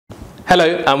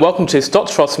Hello and welcome to this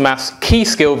Dr. Frost Maths key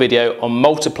skill video on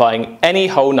multiplying any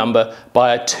whole number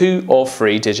by a 2 or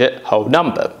 3 digit whole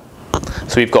number.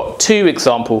 So we've got two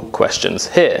example questions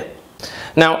here.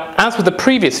 Now, as with the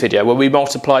previous video where we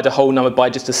multiplied a whole number by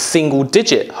just a single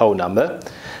digit whole number,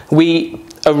 we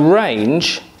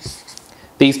arrange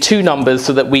these two numbers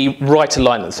so that we right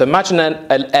align them. So imagine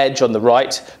an edge on the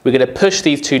right. We're going to push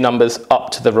these two numbers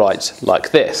up to the right like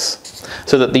this,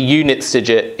 so that the units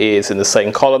digit is in the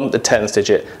same column, the tens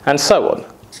digit, and so on.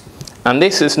 And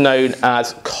this is known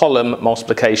as column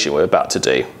multiplication we're about to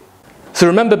do. So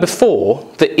remember before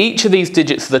that each of these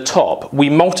digits at the top we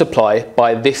multiply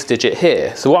by this digit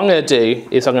here. So what I'm going to do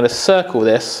is I'm going to circle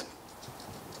this,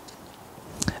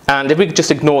 and if we could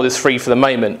just ignore this 3 for the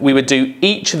moment, we would do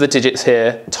each of the digits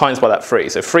here times by that 3.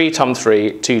 So 3 times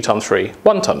 3, 2 times 3,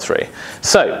 1 times 3.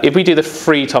 So if we do the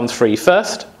 3 times 3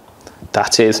 first,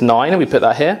 that is 9, and we put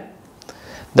that here.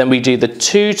 Then we do the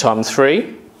 2 times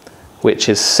 3, which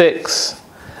is 6.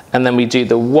 And then we do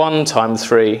the 1 times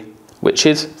 3, which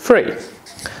is 3.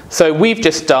 So we've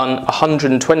just done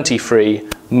 123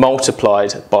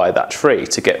 multiplied by that 3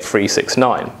 to get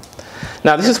 369.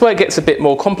 Now this is where it gets a bit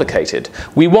more complicated.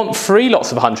 We want 3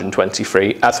 lots of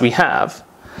 123 as we have,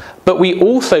 but we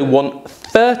also want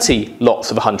 30 lots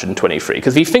of 123,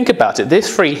 because if you think about it,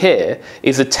 this 3 here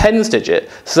is a tens digit,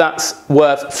 so that's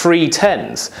worth 3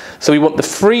 tens. So we want the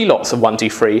 3 lots of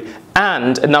 123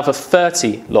 and another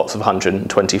 30 lots of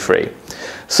 123.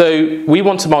 So we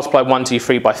want to multiply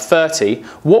 123 by 30.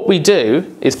 What we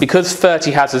do is, because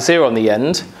 30 has a 0 on the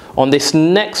end, on this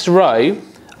next row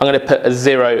I'm going to put a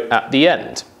 0 at the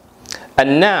end.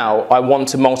 And now I want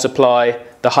to multiply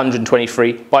the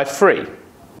 123 by 3.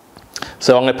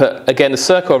 So I'm going to put, again, a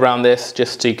circle around this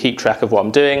just to keep track of what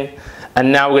I'm doing.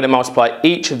 And now we're going to multiply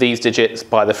each of these digits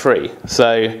by the 3.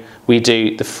 So we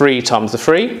do the 3 times the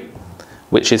 3,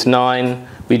 which is 9.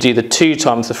 We do the 2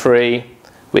 times the 3,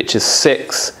 which is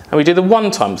 6. And we do the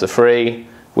 1 times the 3,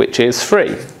 which is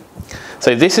 3.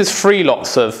 So this is 3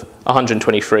 lots of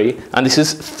 123, and this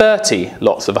is 30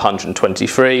 lots of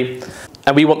 123.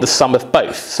 And we want the sum of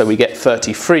both, so we get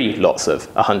 33 lots of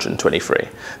 123.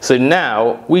 So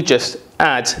now we just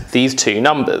add these two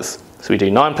numbers. So we do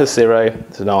 9 plus 0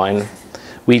 is 9.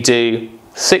 We do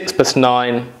 6 plus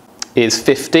 9 is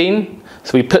 15.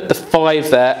 So we put the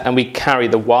 5 there and we carry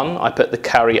the 1. I put the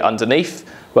carry underneath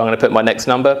where I'm going to put my next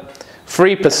number.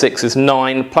 3 plus 6 is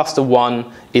 9, plus the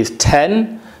 1 is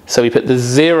 10. So we put the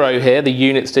 0 here, the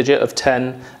units digit of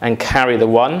 10, and carry the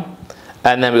 1.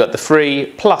 And then we've got the 3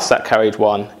 plus that carried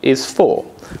 1 is 4.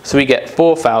 So we get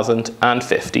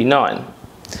 4,059.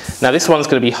 Now this one's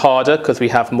going to be harder because we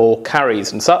have more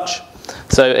carries and such.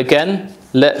 So again,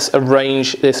 let's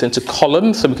arrange this into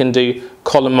columns so we can do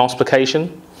column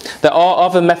multiplication. There are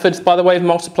other methods, by the way, of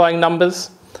multiplying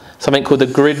numbers. Something called the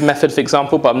grid method, for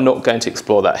example, but I'm not going to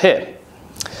explore that here.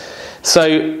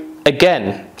 So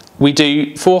again, we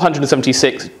do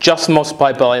 476 just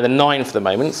multiplied by the 9 for the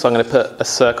moment, so I'm going to put a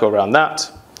circle around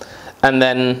that. And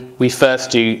then we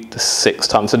first do the 6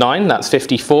 times the 9, that's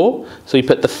 54. So we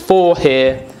put the 4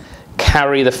 here,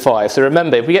 carry the 5. So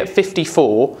remember, if we get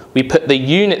 54, we put the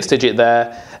units digit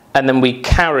there, and then we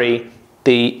carry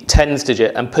the tens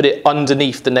digit and put it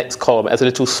underneath the next column as a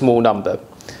little small number.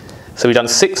 So we've done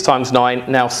 6 times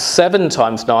 9, now 7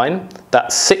 times 9,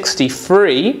 that's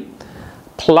 63.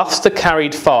 Plus the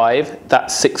carried 5,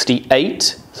 that's 68.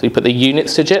 So we put the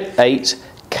units digit, 8,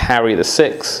 carry the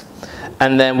 6.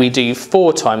 And then we do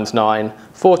 4 times 9.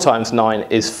 4 times 9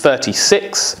 is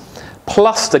 36.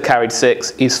 Plus the carried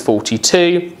 6 is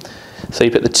 42. So you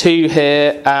put the 2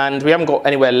 here, and we haven't got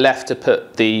anywhere left to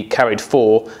put the carried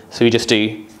 4, so we just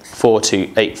do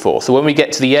 4284. So when we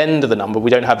get to the end of the number, we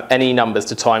don't have any numbers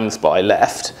to times by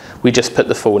left. We just put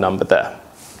the full number there.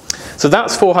 So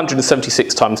that's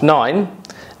 476 times 9.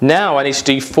 Now I need to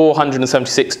do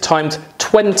 476 times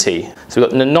 20. So we've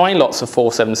got 9 lots of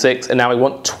 476, and now we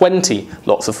want 20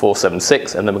 lots of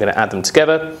 476, and then we're going to add them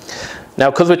together. Now,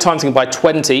 because we're timesing by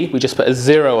 20, we just put a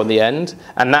 0 on the end,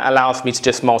 and that allows me to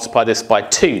just multiply this by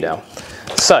 2 now.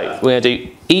 So we're going to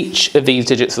do each of these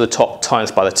digits at the top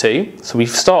times by the 2. So we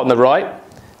start on the right.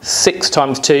 6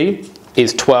 times 2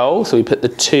 is 12, so we put the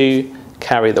 2,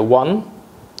 carry the 1.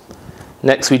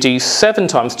 Next we do 7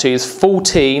 times 2 is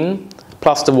 14,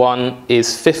 plus the 1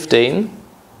 is 15.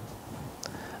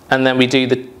 And then we do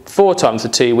the 4 times the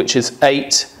 2, which is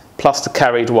 8, plus the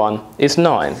carried 1 is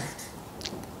 9.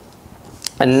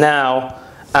 And now,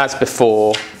 as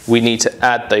before, we need to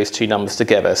add those two numbers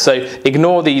together. So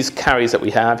ignore these carries that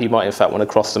we have. You might in fact want to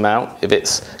cross them out if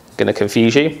it's going to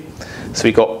confuse you. So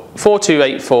we've got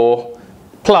 4284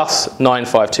 plus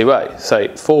 9520.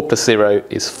 So 4 plus 0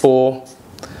 is 4.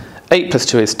 8 plus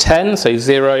 2 is 10, so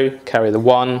 0, carry the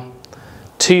 1.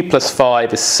 2 plus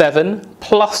 5 is 7,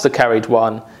 plus the carried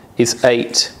 1 is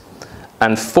 8.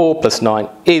 And 4 plus 9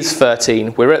 is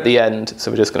 13. We're at the end,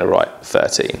 so we're just going to write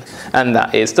 13. And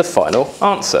that is the final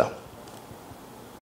answer.